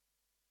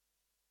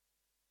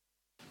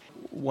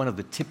One of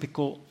the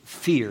typical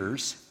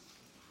fears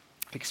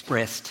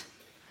expressed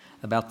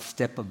about the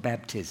step of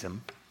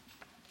baptism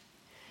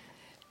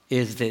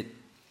is that,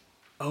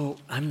 oh,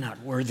 I'm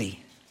not worthy.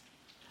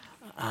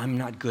 I'm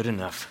not good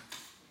enough.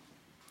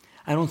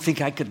 I don't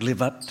think I could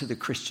live up to the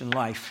Christian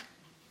life.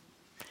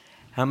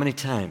 How many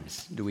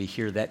times do we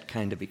hear that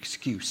kind of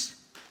excuse?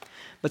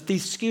 But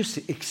these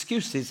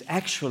excuses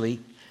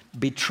actually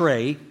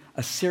betray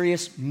a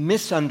serious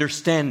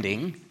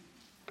misunderstanding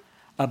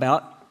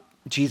about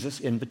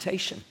Jesus'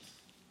 invitation.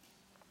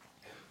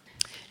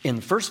 In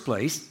the first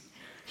place,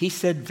 he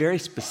said very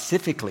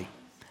specifically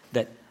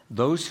that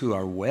those who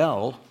are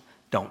well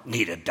don't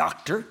need a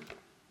doctor.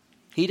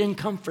 He didn't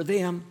come for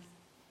them,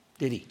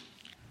 did he?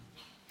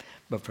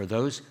 But for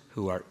those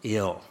who are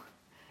ill,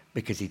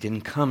 because he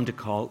didn't come to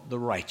call the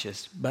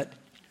righteous, but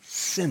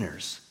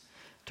sinners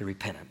to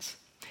repentance.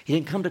 He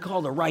didn't come to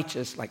call the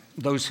righteous like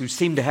those who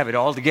seem to have it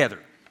all together,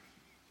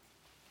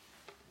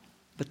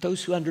 but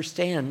those who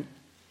understand,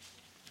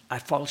 I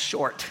fall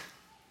short.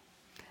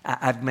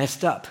 I've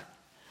messed up.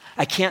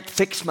 I can't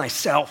fix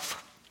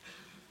myself.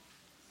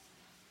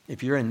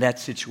 If you're in that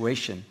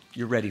situation,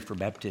 you're ready for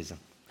baptism.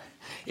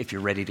 If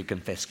you're ready to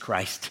confess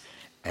Christ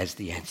as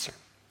the answer.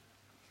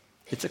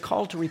 It's a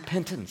call to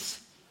repentance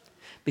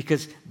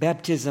because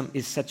baptism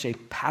is such a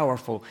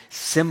powerful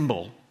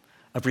symbol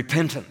of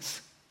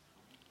repentance.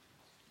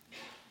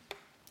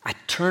 I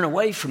turn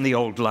away from the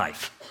old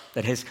life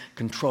that has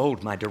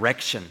controlled my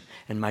direction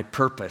and my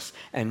purpose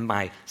and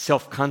my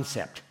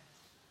self-concept.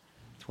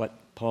 It's what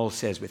Paul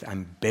says with,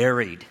 I'm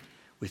buried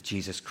with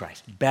Jesus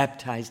Christ,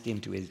 baptized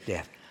into his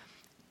death.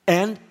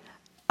 And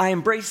I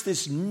embrace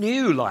this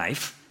new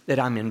life that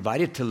I'm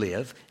invited to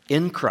live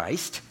in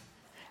Christ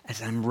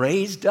as I'm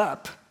raised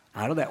up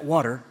out of that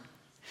water.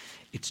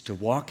 It's to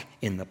walk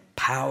in the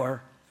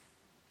power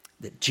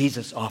that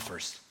Jesus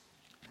offers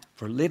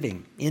for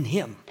living in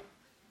him,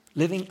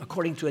 living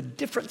according to a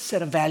different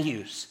set of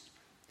values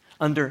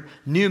under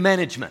new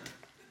management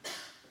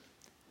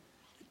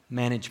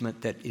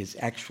that is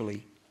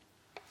actually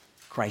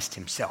Christ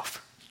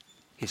himself,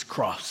 his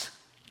cross.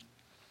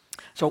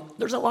 So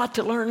there's a lot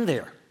to learn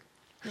there.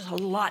 There's a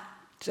lot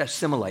to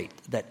assimilate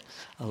that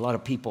a lot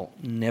of people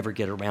never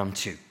get around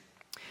to.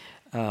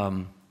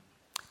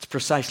 It's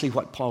precisely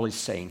what Paul is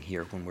saying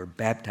here when we're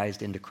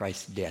baptized into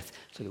Christ's death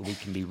so that we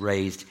can be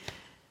raised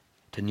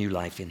to new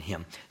life in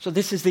him. So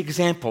this is the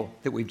example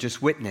that we've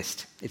just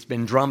witnessed. It's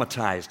been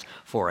dramatized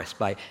for us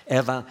by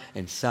Eva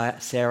and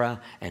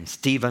Sarah and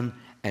Stephen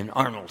and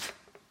Arnold.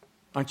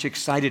 Aren't you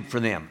excited for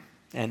them?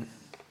 And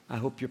I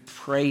hope you're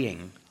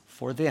praying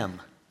for them,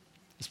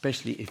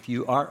 especially if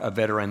you are a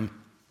veteran,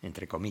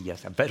 entre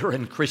comillas, a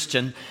veteran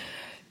Christian.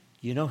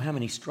 You know how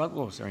many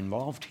struggles are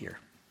involved here.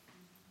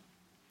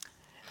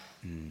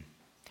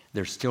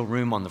 There's still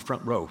room on the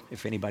front row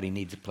if anybody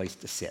needs a place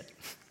to sit.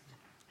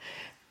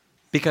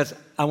 Because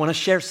I want to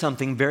share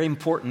something very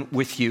important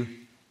with you.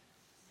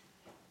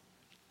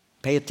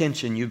 Pay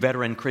attention, you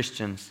veteran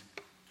Christians.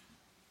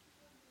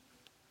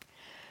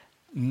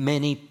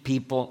 Many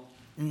people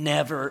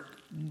never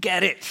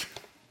get it.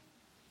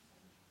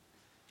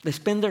 They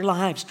spend their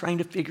lives trying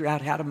to figure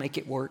out how to make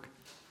it work,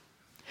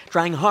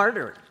 trying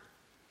harder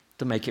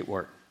to make it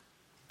work,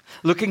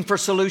 looking for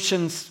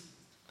solutions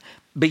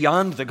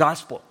beyond the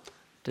gospel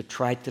to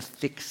try to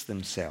fix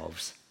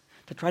themselves,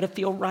 to try to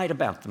feel right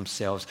about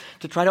themselves,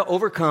 to try to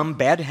overcome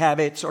bad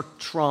habits or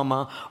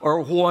trauma or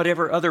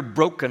whatever other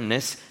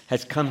brokenness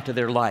has come to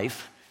their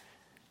life.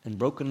 And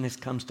brokenness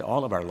comes to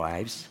all of our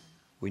lives.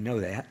 We know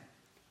that.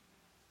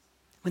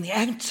 When the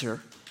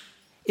answer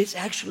is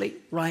actually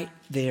right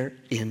there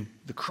in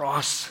the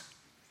cross,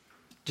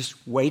 just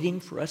waiting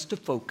for us to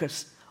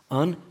focus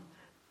on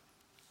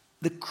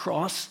the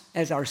cross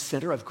as our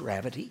center of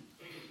gravity.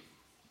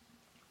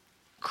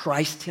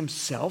 Christ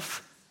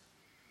himself,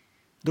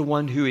 the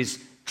one who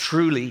is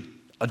truly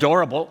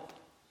adorable,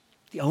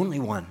 the only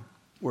one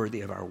worthy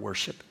of our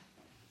worship.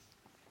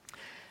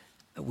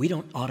 We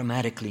don't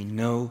automatically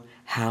know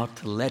how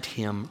to let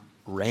him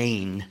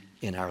reign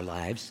in our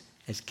lives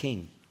as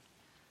king.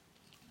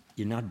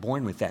 You're not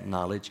born with that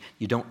knowledge.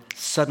 You don't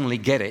suddenly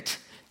get it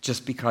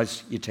just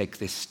because you take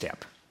this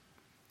step.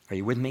 Are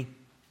you with me?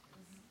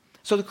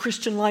 So the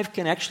Christian life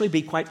can actually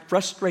be quite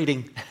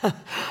frustrating.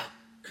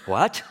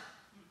 What?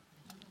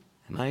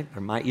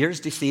 Are my ears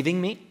deceiving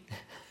me?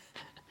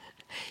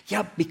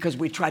 Yeah, because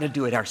we try to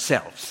do it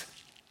ourselves.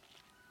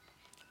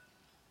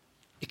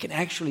 It can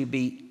actually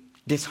be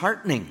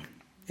disheartening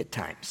at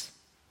times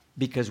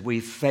because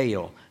we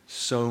fail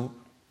so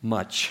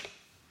much.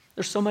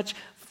 There's so much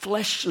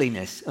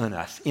fleshliness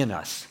in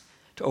us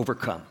to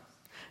overcome.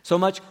 So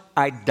much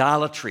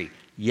idolatry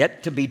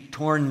yet to be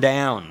torn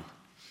down.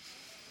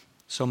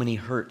 So many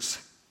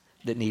hurts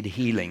that need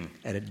healing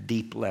at a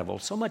deep level.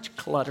 So much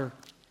clutter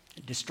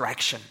and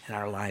distraction in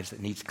our lives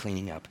that needs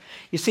cleaning up.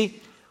 You see,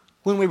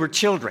 when we were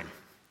children,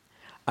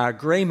 our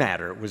gray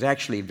matter was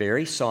actually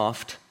very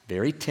soft,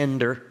 very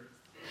tender,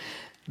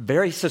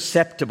 very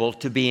susceptible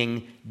to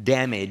being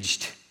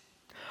damaged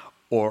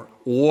or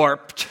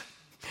warped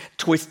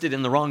twisted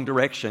in the wrong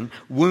direction,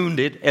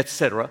 wounded,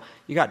 etc.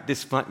 You got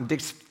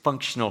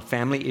dysfunctional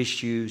family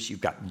issues.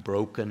 You've got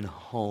broken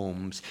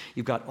homes.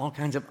 You've got all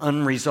kinds of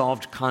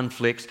unresolved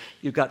conflicts.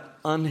 You've got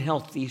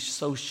unhealthy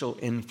social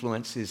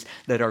influences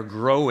that are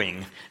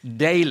growing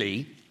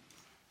daily.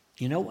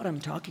 You know what I'm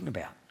talking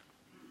about.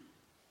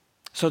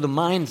 So the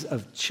minds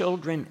of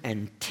children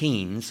and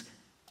teens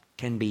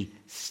can be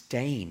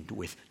stained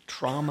with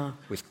trauma,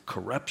 with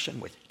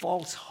corruption, with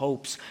false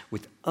hopes,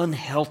 with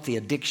unhealthy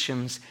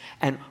addictions,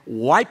 and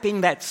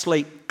wiping that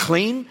slate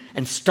clean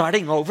and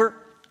starting over.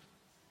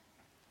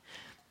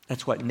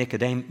 That's what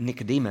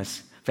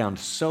Nicodemus found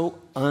so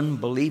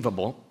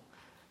unbelievable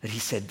that he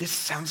said, this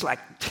sounds like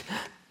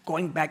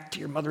going back to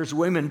your mother's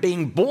womb and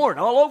being born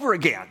all over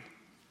again.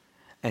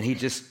 And he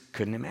just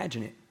couldn't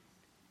imagine it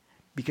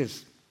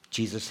because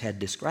Jesus had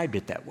described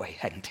it that way,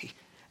 hadn't he?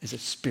 As a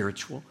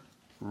spiritual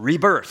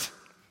rebirth.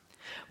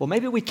 Well,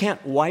 maybe we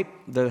can't wipe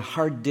the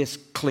hard disk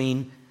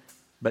clean,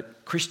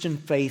 but Christian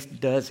faith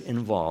does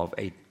involve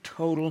a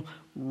total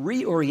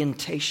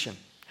reorientation,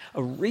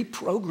 a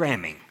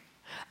reprogramming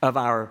of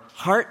our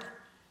heart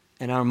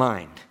and our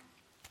mind.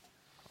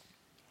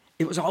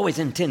 It was always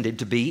intended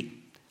to be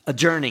a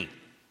journey,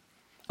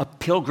 a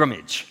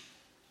pilgrimage,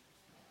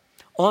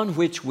 on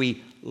which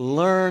we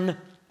learn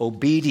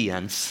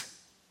obedience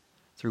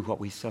through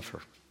what we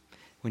suffer.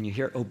 When you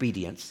hear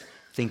obedience,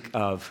 think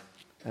of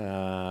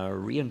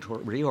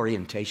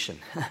reorientation,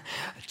 a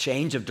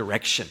change of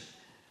direction.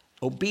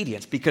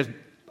 Obedience, because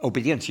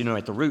obedience,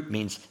 at the root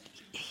means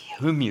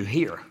whom you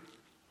hear.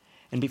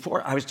 And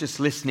before I was just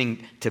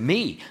listening to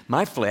me,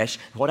 my flesh,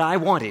 what I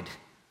wanted,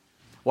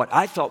 what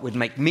I thought would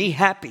make me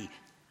happy.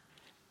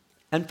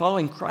 And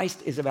following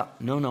Christ is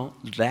about, no,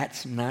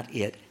 that's not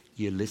it.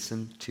 You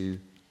listen to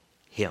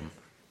Him.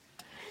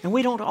 And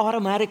we don't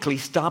automatically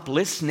stop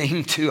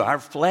listening to our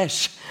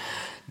flesh,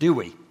 do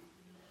we?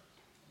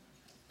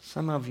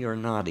 Some of you are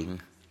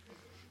nodding.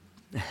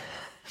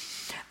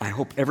 I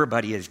hope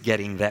everybody is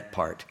getting that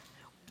part.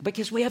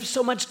 Because we have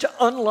so much to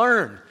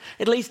unlearn.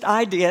 At least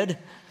I did.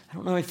 I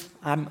don't know if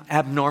I'm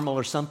abnormal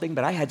or something,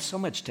 but I had so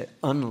much to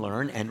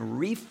unlearn and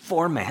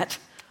reformat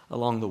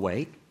along the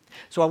way.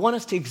 So I want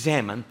us to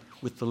examine,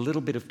 with the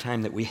little bit of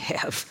time that we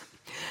have,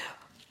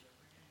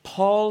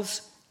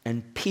 Paul's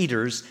and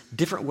Peter's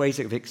different ways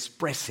of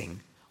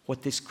expressing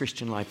what this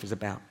Christian life is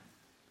about.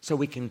 So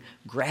we can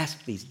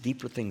grasp these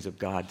deeper things of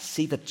God,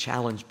 see the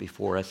challenge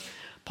before us.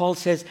 Paul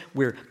says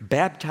we're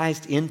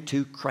baptized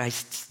into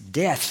Christ's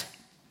death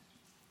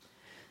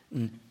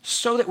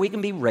so that we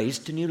can be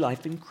raised to new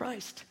life in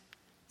Christ.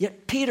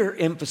 Yet Peter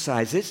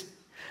emphasizes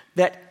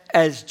that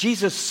as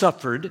Jesus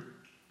suffered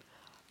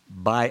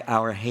by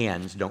our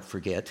hands, don't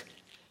forget,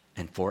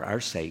 and for our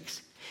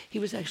sakes, He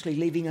was actually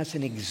leaving us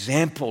an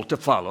example to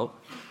follow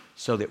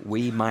so that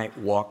we might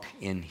walk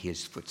in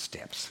His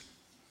footsteps.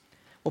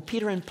 Well,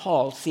 Peter and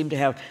Paul seem to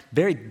have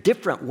very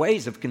different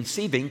ways of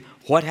conceiving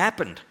what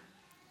happened.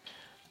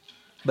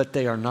 But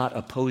they are not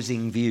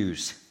opposing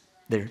views.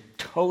 They're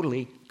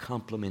totally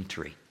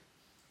complementary.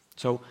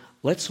 So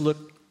let's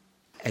look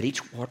at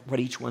what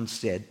each one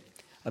said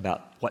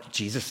about what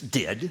Jesus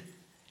did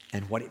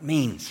and what it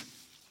means.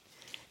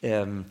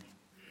 We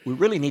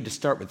really need to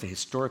start with the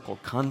historical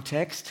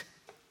context,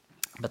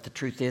 but the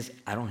truth is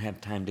I don't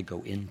have time to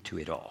go into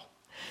it all.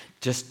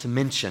 Just to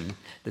mention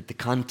that the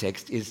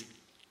context is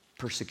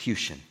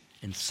persecution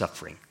and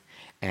suffering.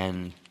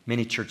 And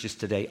many churches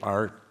today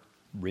are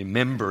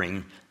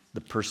remembering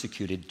the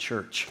persecuted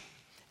church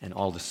and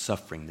all the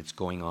suffering that's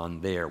going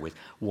on there, with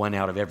 1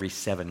 out of every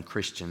 7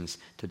 Christians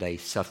today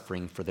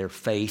suffering for their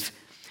faith.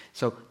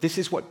 So this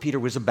is what Peter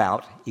was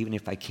about, even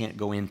if I can't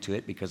go into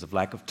it because of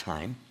lack of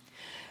time.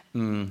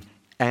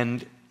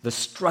 And the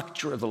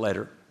structure of the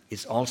letter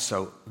is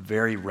also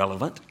very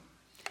relevant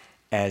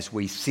as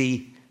we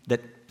see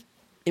that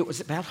it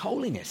was about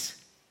holiness.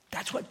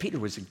 That's what Peter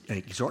was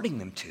exhorting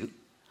them to,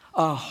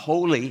 a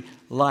holy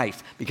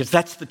life, because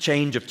that's the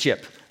change of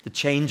chip, the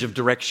change of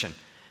direction.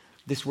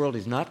 This world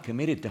is not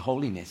committed to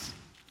holiness.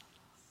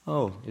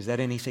 Oh, is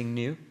that anything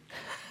new?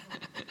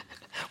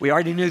 We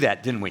already knew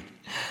that, didn't we?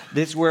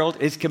 This world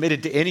is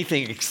committed to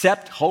anything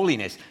except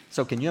holiness.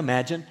 So can you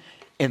imagine,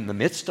 in the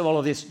midst of all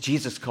of this,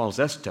 Jesus calls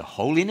us to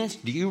holiness?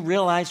 Do you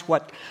realize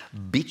what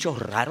bichos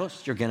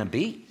raros you're going to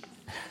be?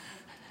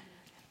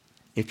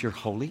 If you're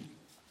holy,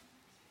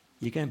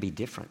 you're going to be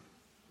different.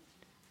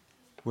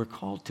 We're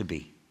called to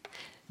be.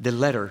 The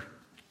letter,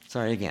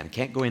 sorry again, I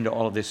can't go into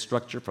all of this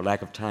structure for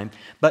lack of time,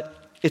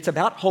 but it's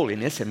about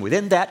holiness, and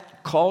within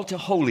that call to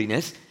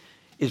holiness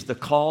is the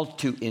call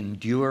to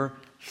endure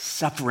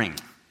suffering.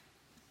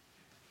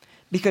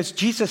 Because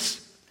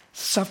Jesus'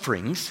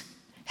 sufferings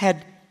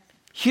had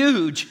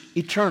huge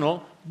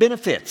eternal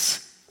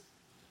benefits.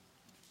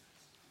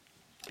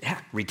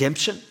 Yeah,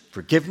 redemption,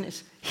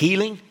 forgiveness,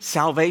 healing,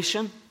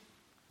 salvation.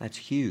 That's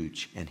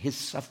huge. And His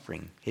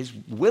suffering, His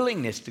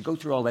willingness to go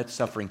through all that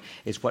suffering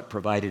is what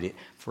provided it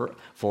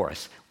for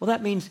us. Well,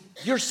 that means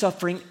your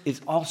suffering is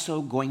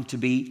also going to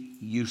be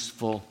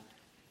useful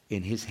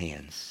in His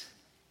hands.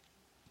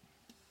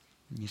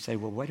 You say,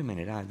 well, wait a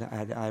minute,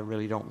 I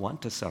really don't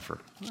want to suffer.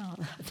 Well,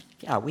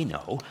 yeah, we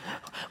know.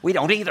 We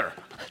don't either.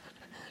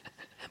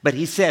 But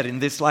he said, in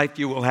this life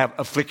you will have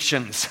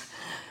afflictions.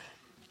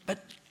 But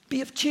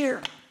be of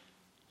cheer.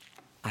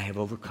 I have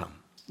overcome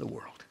the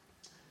world.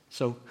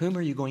 So whom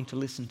are you going to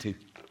listen to?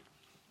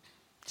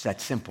 It's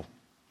that simple.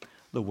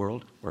 The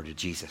world or to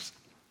Jesus.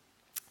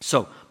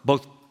 So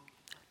both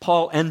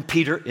Paul and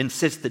Peter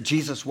insist that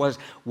Jesus was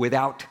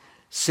without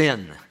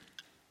sin.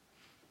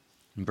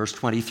 In verse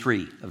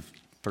 23 of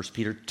 1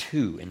 Peter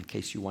 2, in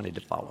case you wanted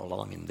to follow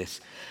along in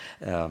this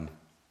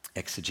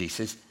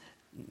exegesis,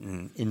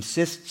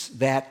 insists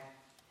that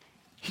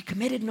he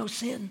committed no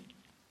sin,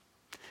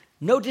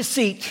 no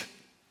deceit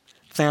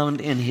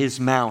found in his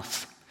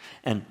mouth.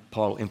 And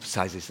Paul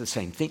emphasizes the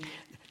same thing.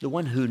 The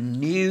one who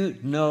knew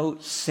no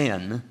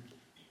sin,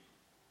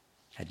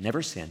 had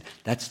never sinned,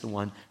 that's the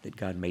one that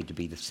God made to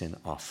be the sin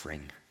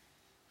offering.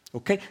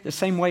 Okay? The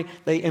same way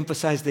they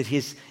emphasize that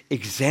his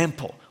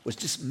example was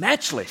just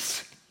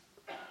matchless.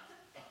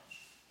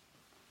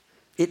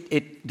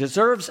 It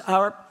deserves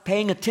our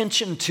paying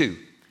attention to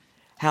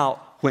how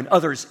when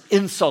others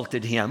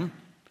insulted him,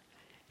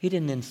 he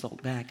didn't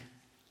insult back.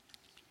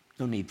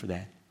 No need for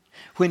that.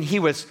 When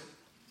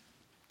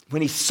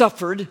he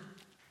suffered,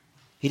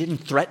 he didn't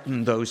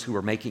threaten those who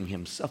were making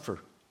him suffer.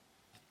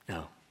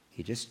 No,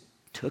 he just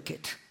took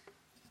it.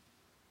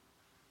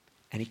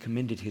 And he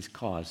commended his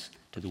cause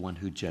to the one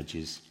who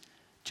judges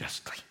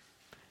justly.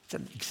 It's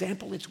an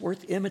example that's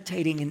worth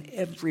imitating in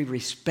every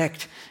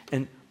respect.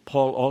 And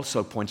Paul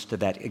also points to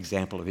that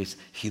example of his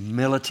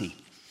humility.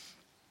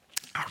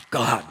 Our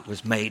God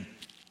was made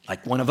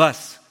like one of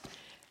us.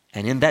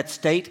 And in that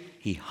state,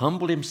 he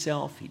humbled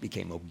himself. He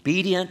became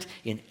obedient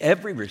in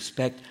every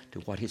respect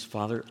to what his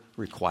Father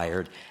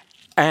required.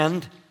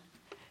 And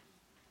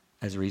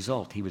as a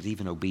result, he was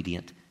even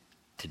obedient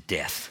to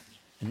death.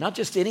 And not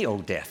just any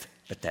old death,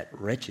 but that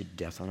wretched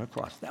death on a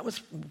cross.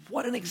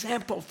 What an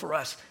example for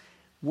us.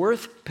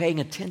 Worth paying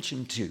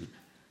attention to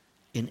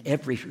in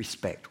every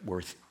respect,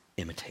 worth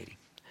imitating.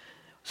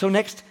 So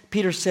next,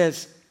 Peter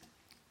says,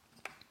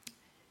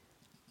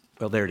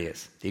 well, there it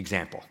is, the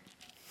example.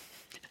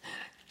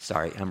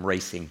 Sorry, I'm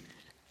racing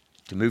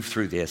to move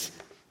through this.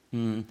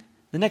 The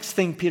next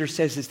thing Peter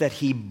says is that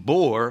he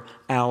bore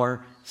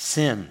our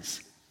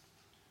sins.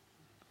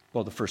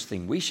 Well, the first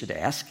thing we should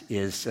ask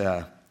is,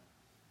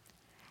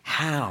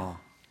 how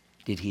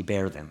did he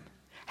bear them?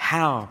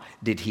 How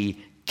did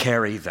he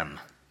carry them?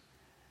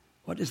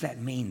 What does that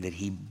mean that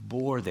he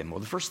bore them? Well,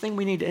 the first thing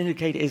we need to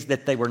indicate is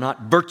that they were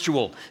not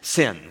virtual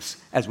sins,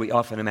 as we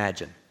often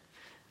imagine.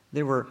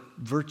 They were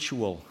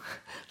virtual,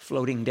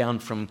 floating down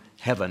from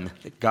heaven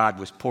that God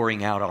was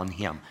pouring out on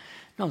him.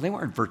 No, they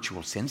weren't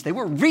virtual sins. They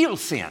were real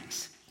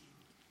sins.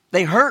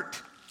 They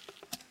hurt.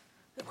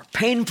 They were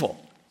painful.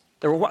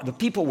 They were what the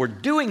people were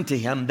doing to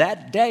him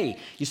that day.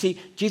 You see,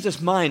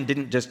 Jesus' mind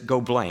didn't just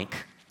go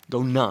blank,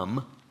 go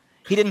numb.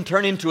 He didn't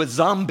turn into a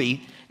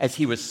zombie as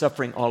he was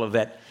suffering all of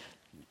that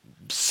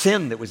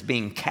sin that was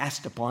being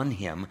cast upon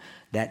him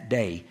that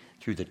day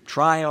through the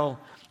trial,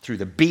 through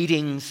the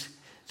beatings,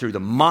 through the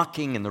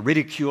mocking and the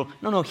ridicule.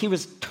 No, he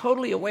was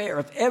totally aware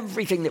of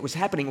everything that was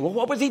happening. Well,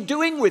 what was he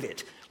doing with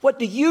it? What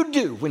do you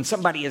do when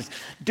somebody is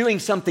doing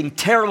something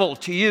terrible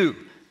to you?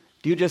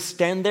 Do you just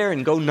stand there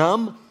and go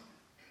numb?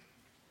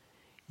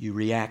 You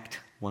react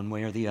one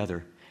way or the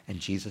other, and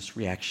Jesus'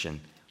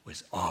 reaction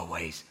was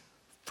always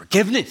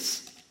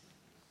forgiveness.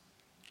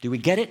 Do we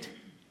get it?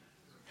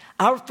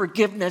 Our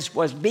forgiveness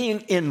was being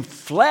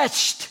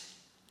enfleshed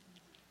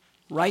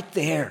right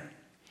there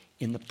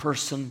in the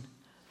person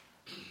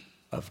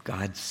of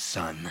God's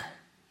Son.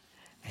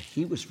 And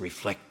he was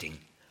reflecting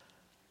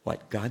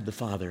what God the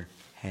Father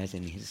has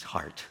in his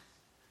heart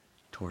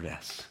toward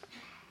us.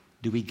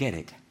 Do we get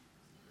it?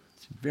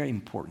 It's very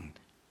important.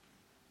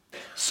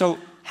 So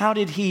how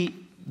did he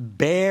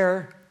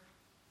bear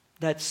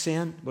that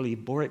sin? Well, he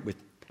bore it with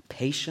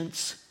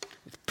patience,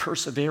 with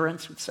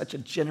perseverance, with such a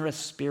generous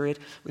spirit,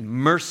 with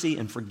mercy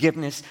and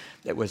forgiveness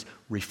that was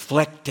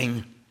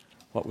reflecting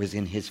what was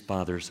in his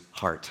Father's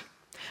heart.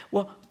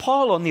 Well,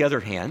 Paul, on the other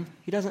hand,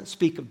 he doesn't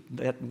speak of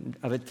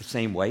it the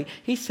same way.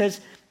 He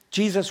says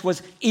Jesus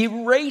was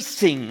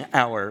erasing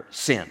our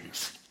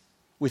sins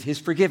with his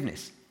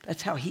forgiveness.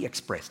 That's how he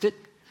expressed it.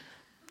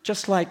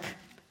 Just like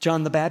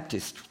John the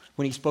Baptist,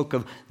 when he spoke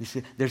of,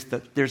 there's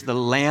the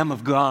Lamb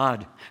of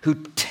God who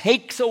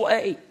takes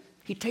away.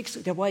 He takes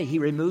it away. He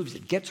removes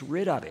it, gets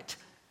rid of it.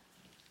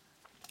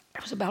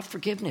 It was about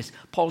forgiveness.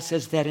 Paul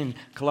says that in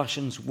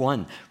Colossians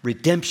 1.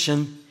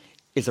 Redemption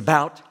is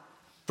about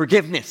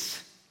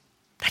forgiveness.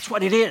 That's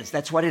what it is.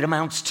 That's what it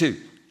amounts to.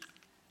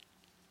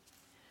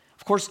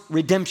 Of course,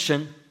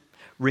 redemption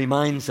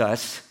reminds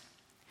us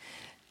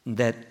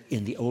that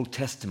in the Old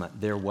Testament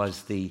there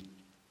was the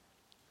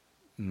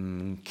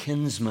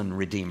kinsman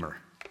redeemer.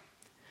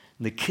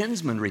 The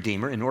kinsman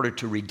redeemer, in order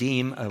to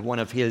redeem one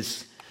of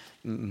his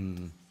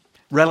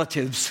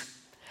relatives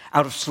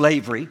out of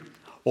slavery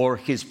or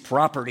his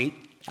property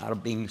out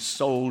of being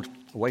sold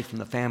away from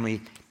the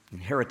family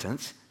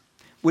inheritance,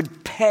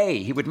 would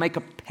pay. He would make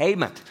a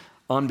payment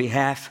on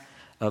behalf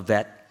of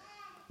that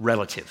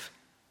relative.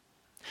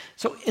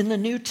 So in the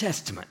New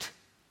Testament,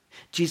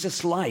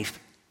 Jesus' life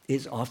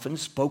is often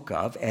spoke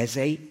of as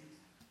a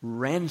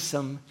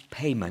ransom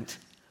payment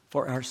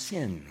for our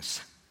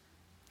sins.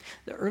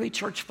 The early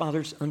church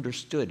fathers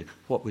understood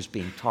what was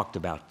being talked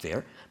about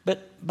there,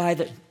 but by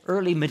the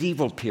early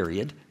medieval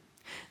period,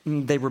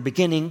 they were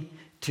beginning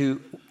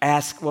to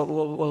ask,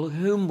 well,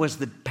 whom was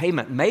the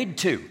payment made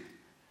to?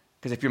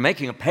 Because if you're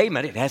making a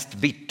payment, it has to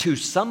be to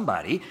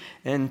somebody.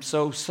 And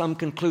so some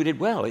concluded,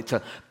 well, it's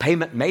a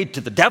payment made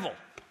to the devil.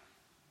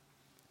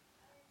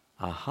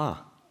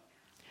 Aha.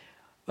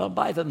 Well,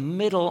 by the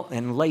middle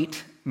and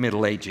late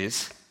Middle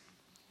Ages,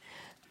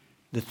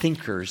 the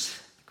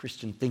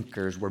Christian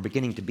thinkers, were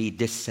beginning to be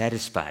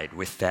dissatisfied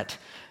with that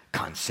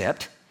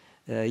concept.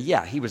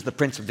 He was the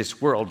prince of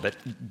this world, but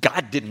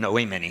God didn't owe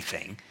him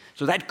anything.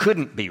 So that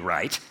couldn't be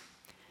right.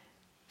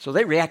 So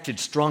they reacted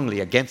strongly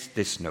against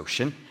this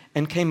notion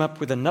and came up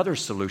with another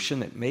solution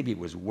that maybe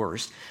was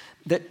worse,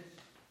 that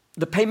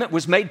the payment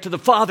was made to the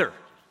Father.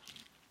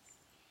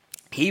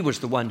 He was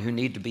the one who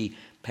needed to be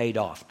paid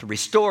off to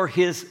restore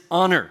his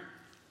honor.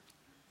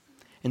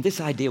 And this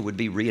idea would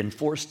be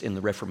reinforced in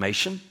the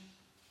Reformation,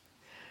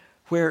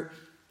 where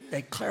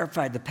they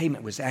clarified the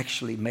payment was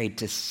actually made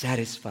to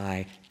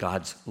satisfy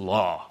God's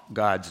law,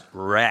 God's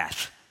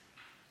wrath.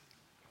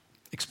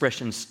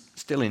 Expressions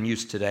still in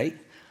use today,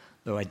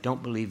 though I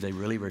don't believe they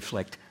really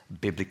reflect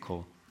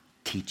biblical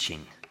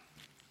teaching.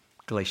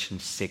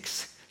 Galatians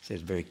 6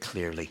 says very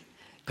clearly,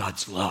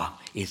 God's law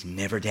is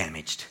never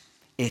damaged.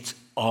 It's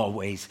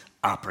always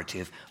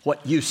operative.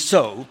 What you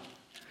sow,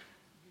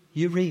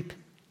 you reap.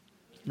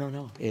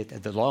 No,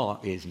 the law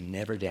is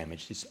never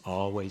damaged. It's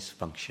always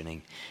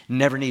functioning.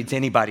 Never needs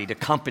anybody to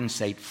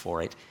compensate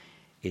for it.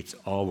 It's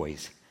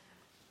always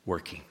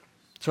working.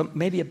 So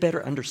maybe a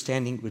better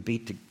understanding would be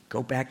to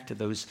go back to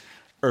those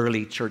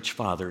early church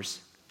fathers,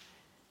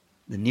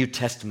 the New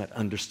Testament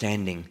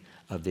understanding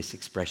of this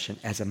expression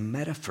as a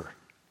metaphor,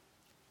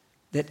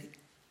 that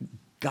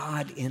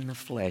God in the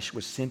flesh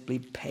was simply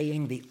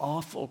paying the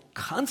awful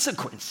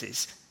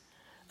consequences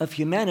of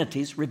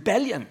humanity's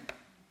rebellion,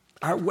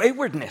 our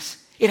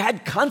waywardness. It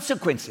had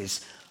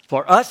consequences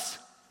for us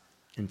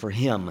and for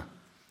him.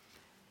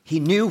 He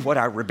knew what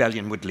our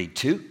rebellion would lead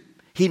to.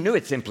 He knew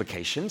its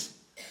implications,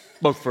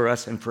 both for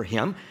us and for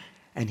him.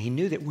 And he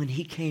knew that when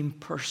he came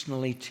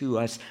personally to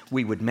us,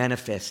 we would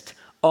manifest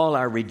all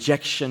our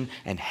rejection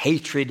and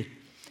hatred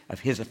of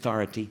his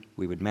authority.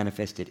 We would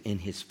manifest it in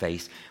his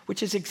face,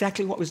 which is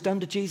exactly what was done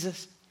to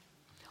Jesus.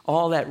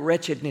 All that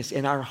wretchedness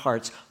in our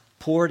hearts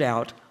poured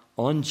out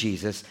on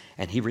Jesus,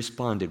 and he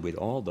responded with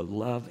all the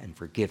love and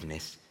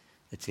forgiveness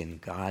that's in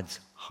God's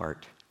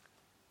heart.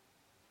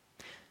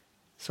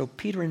 So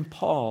Peter and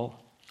Paul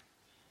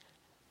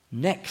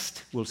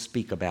next will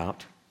speak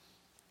about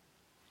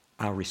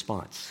our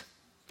response.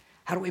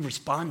 How do we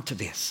respond to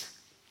this?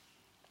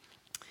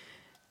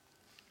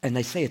 And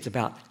they say it's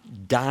about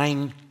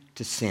dying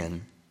to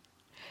sin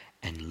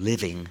and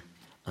living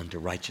unto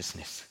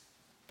righteousness.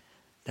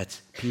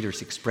 That's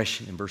Peter's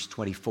expression in verse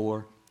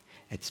 24.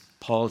 It's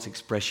Paul's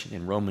expression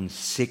in Romans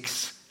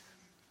 6.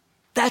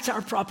 That's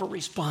our proper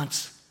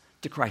response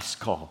to Christ's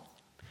call.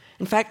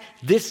 In fact,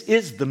 this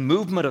is the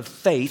movement of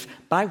faith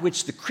by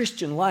which the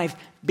Christian life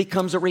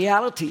becomes a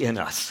reality in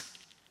us.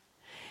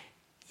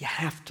 You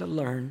have to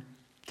learn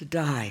to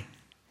die.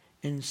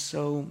 And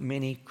so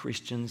many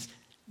Christians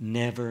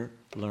never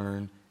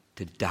learn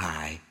to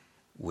die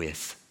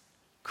with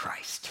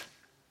Christ.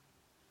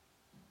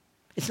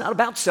 It's not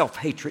about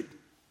self-hatred.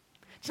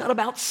 It's not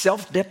about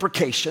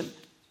self-deprecation.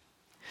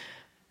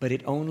 But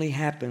it only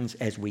happens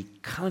as we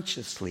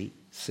consciously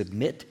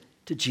submit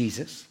to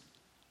Jesus,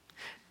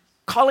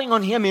 calling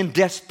on him in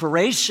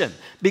desperation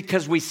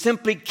because we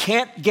simply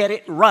can't get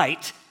it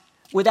right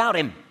without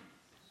him.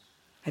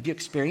 Have you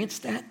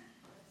experienced that?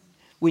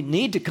 We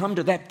need to come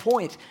to that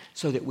point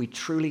so that we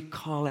truly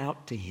call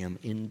out to him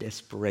in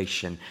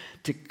desperation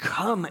to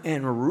come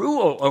and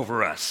rule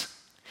over us.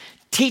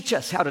 Teach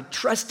us how to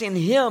trust in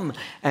him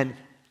and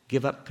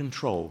give up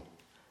control.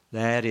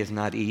 That is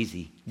not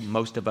easy.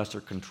 Most of us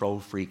are control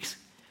freaks.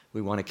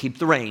 We want to keep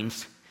the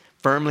reins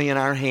firmly in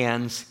our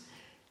hands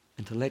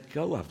and to let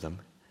go of them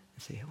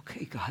and say,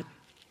 okay, God,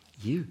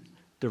 you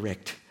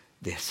direct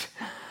this.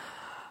 I'm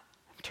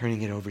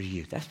turning it over to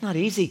you. That's not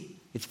easy.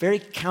 It's very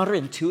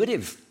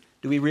counterintuitive.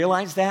 Do we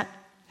realize that?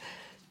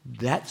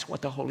 That's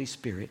what the Holy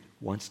Spirit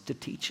wants to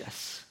teach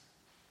us.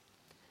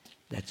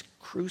 That's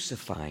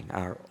crucifying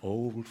our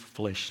old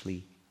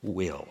fleshly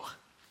will.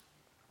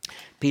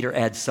 Peter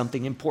adds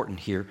something important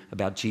here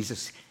about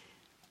Jesus'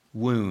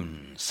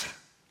 wounds,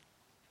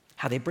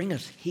 how they bring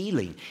us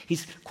healing.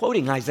 He's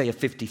quoting Isaiah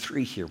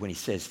 53 here when he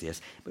says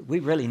this, but we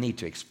really need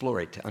to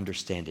explore it to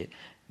understand it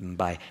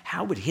by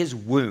how would his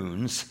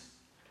wounds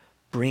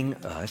bring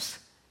us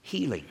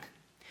healing.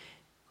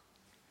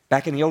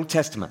 Back in the Old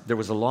Testament, there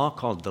was a law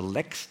called the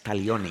lex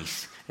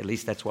talionis. At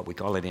least that's what we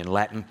call it in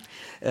Latin.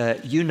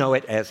 You know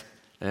it as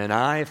an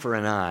eye for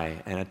an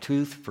eye and a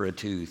tooth for a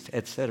tooth,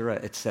 etc.,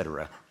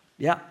 etc.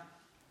 Yeah.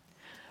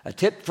 A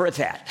tit for a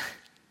tat.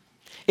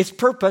 Its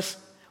purpose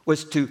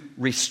was to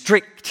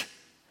restrict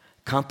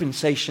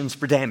compensations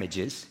for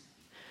damages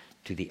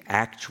to the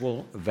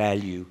actual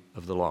value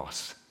of the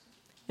loss.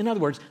 In other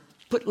words,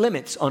 put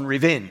limits on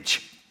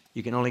revenge.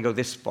 You can only go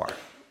this far.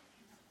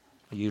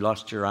 You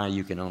lost your eye,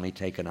 you can only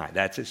take an eye.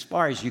 That's as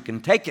far as you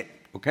can take it,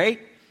 okay?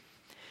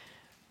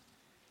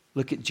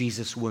 Look at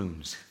Jesus'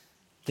 wounds.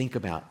 Think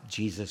about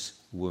Jesus'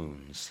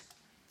 wounds.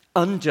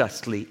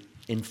 Unjustly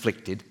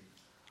inflicted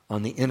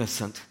on the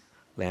innocent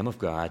Lamb of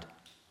God.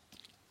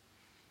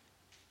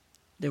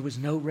 There was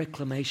no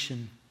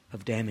reclamation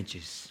of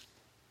damages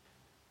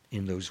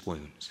in those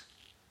wounds.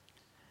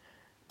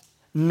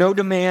 No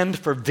demand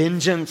for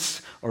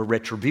vengeance or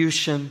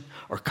retribution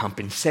or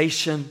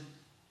compensation.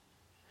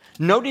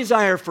 No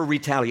desire for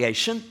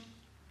retaliation.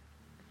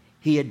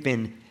 He had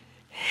been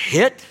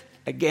hit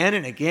again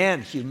and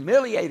again,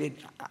 humiliated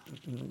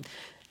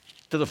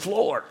to the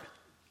floor.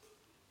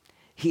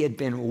 He had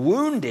been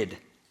wounded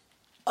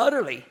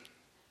utterly.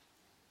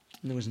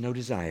 And there was no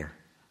desire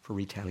for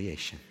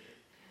retaliation.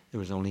 There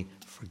was only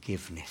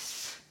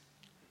forgiveness.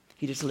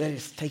 He just let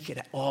us take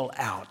it all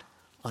out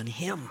on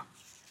him.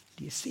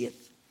 Do you see it?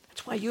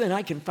 That's why you and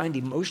I can find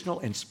emotional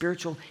and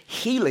spiritual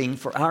healing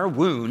for our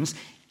wounds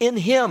in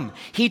him.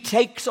 He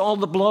takes all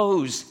the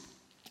blows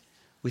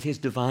with his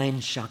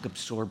divine shock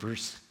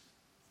absorbers.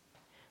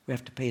 We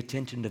have to pay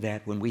attention to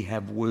that when we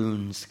have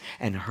wounds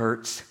and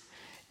hurts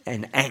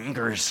and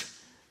angers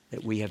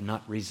that we have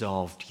not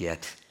resolved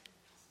yet.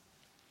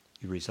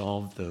 You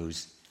resolve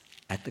those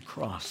at the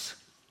cross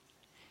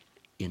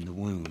in the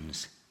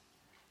wounds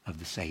of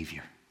the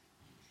Savior.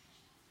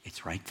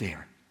 It's right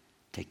there.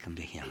 Take them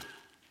to him.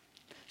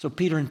 So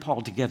Peter and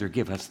Paul together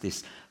give us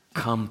this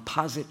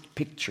composite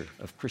picture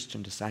of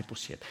Christian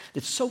discipleship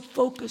that's so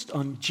focused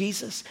on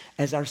Jesus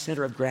as our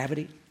center of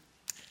gravity,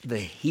 the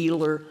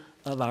healer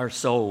of our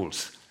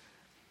souls.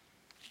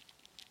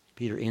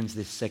 Peter ends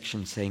this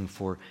section saying,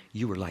 "For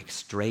you were like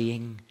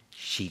straying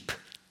sheep.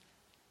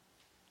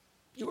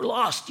 You were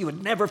lost. You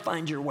would never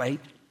find your way.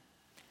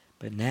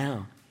 But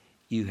now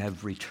you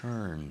have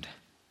returned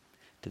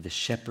to the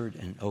shepherd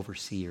and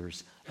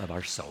overseers of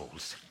our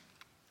souls."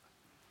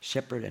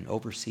 Shepherd and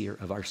overseer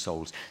of our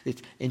souls.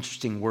 It's an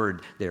interesting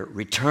word there.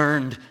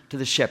 Returned to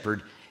the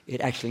shepherd. It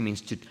actually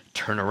means to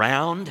turn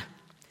around,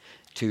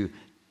 to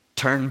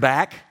turn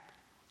back,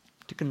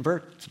 to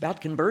convert. It's about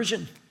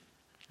conversion.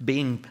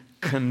 Being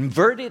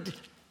converted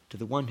to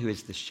the one who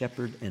is the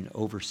shepherd and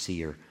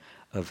overseer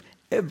of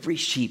every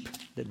sheep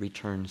that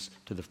returns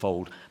to the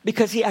fold.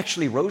 Because he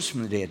actually rose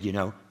from the dead, you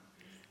know.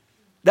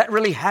 That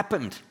really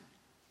happened.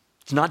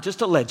 It's not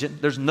just a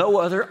legend. There's no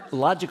other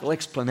logical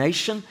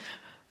explanation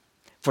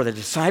for the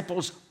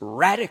disciples'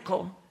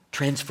 radical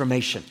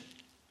transformation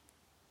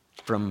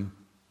from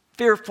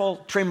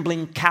fearful,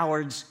 trembling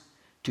cowards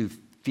to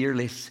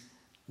fearless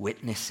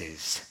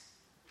witnesses.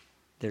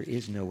 There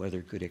is no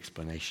other good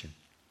explanation.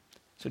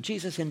 So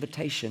Jesus'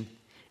 invitation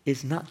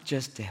is not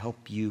just to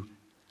help you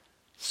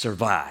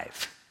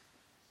survive,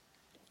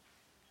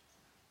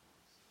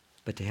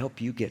 but to help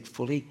you get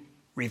fully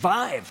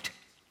revived.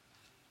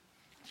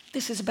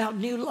 This is about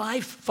new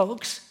life,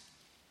 folks.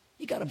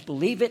 You got to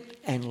believe it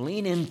and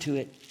lean into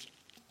it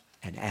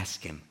and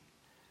ask him,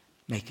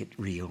 make it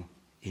real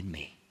in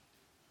me.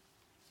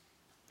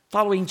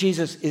 Following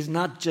Jesus is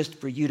not just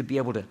for you to be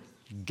able to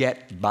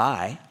get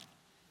by,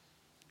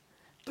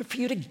 but for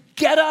you to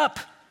get up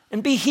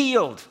and be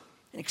healed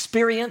and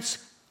experience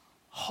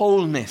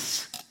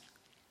wholeness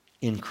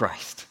in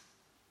Christ.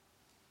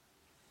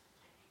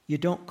 You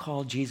don't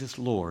call Jesus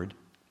Lord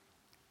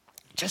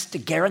just to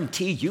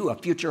guarantee you a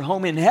future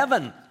home in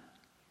heaven,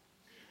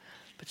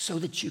 but so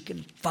that you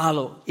can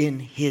follow in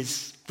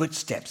his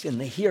footsteps in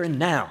the here and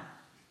now.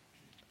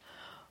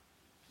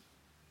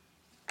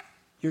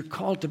 You're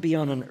called to be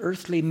on an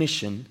earthly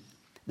mission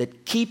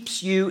that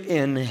keeps you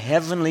in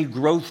heavenly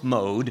growth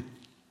mode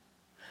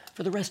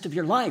for the rest of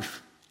your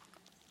life.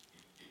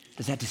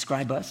 Does that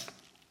describe us?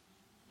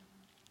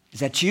 Is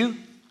that you?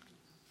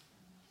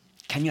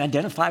 Can you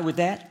identify with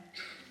that?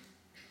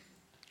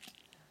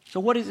 So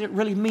what does it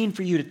really mean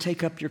for you to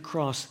take up your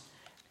cross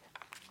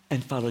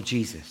and follow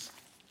Jesus?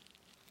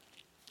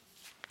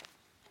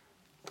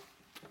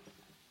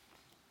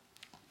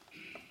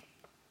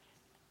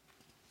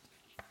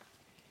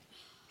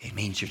 It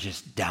means you're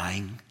just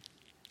dying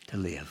to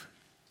live.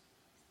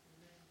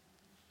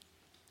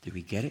 Did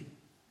we get it?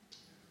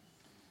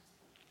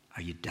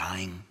 Are you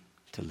dying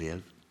to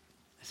live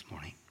this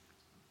morning?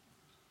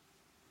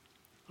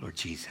 Lord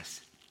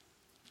Jesus,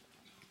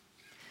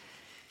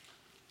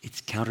 it's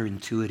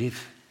counterintuitive,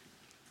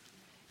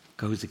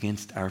 goes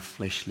against our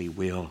fleshly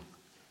will.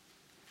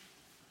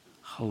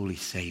 Holy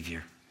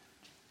Savior,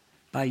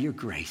 by your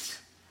grace,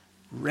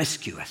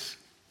 rescue us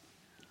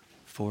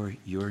for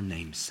your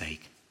name's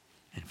sake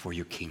and for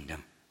your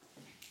kingdom.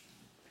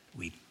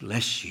 We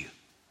bless you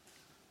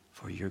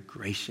for your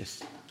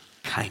gracious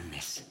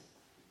kindness,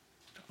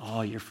 for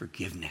all your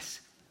forgiveness,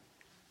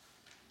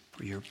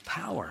 for your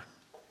power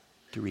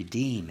to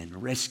redeem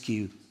and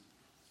rescue.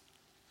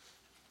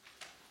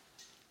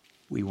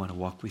 We want to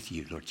walk with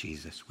you, Lord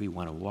Jesus. We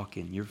want to walk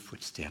in your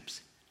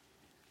footsteps.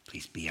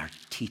 Please be our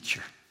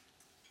teacher,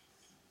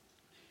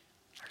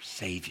 our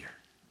Savior,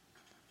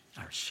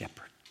 our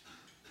shepherd.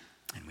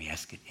 And we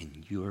ask it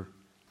in your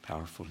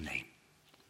powerful name.